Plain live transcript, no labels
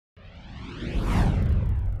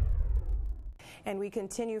And we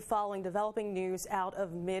continue following developing news out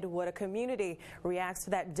of Midwood. A community reacts to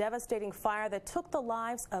that devastating fire that took the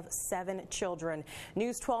lives of 7 children.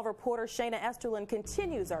 News 12 reporter Shayna Esterlin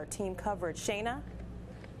continues our team coverage. Shayna?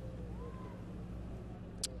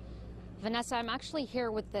 Vanessa, I'm actually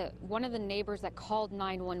here with one of the neighbors that called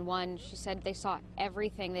 911. She said they saw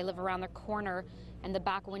everything. They live around the corner and the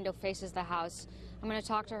back window faces the house. I'm going to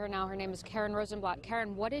talk to her now. Her name is Karen Rosenblatt.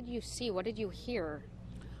 Karen, what did you see? What did you hear?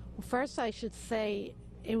 Well, first I should say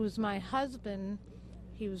it was my husband.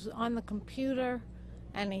 He was on the computer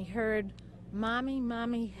and he heard, "Mommy,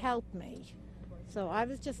 Mommy, help me." So I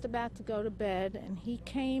was just about to go to bed and he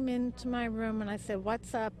came into my room and I said,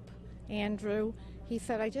 "What's up, Andrew?" He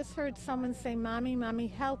said, "I just heard someone say, 'Mommy, Mommy,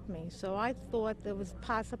 help me.'" So I thought there was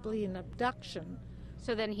possibly an abduction.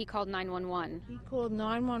 So then he called 911. He called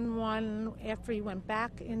 911 after he went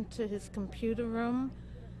back into his computer room,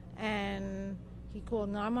 and he called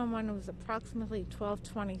 911. It was approximately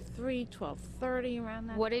 12:23, 12:30, around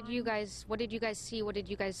that What time. did you guys see? What did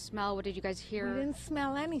you guys smell? What did you guys hear? We didn't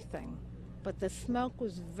smell anything, but the smoke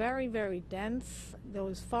was very, very dense. There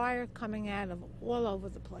was fire coming out of all over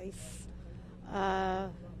the place.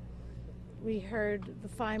 We heard the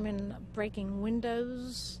firemen breaking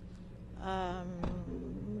windows.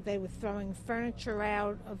 They were throwing furniture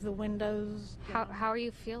out of the windows. How are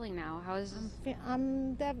you feeling now? How is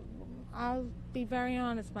I'll be very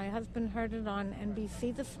honest. My husband heard it on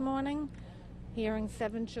NBC this morning, hearing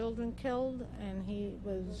 7 children killed, and he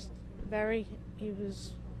was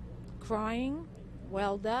crying,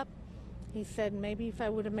 welled up. He said maybe if I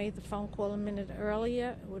would have made the phone call a minute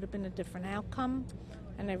earlier, it would have been a different outcome.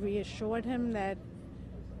 And I reassured him that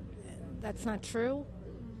that's not true.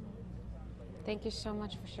 Thank you so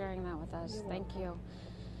much for sharing that with us. Thank you.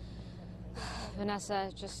 Vanessa,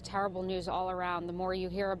 just terrible news all around. The more you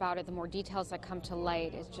hear about it, the more details that come to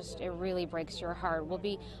light. It really breaks your heart. We'll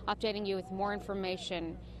be updating you with more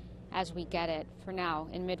information as we get it. For now,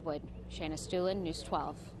 in Midwood, Shayna Esterlin, News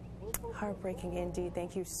 12. Heartbreaking indeed.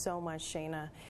 Thank you so much, Shayna.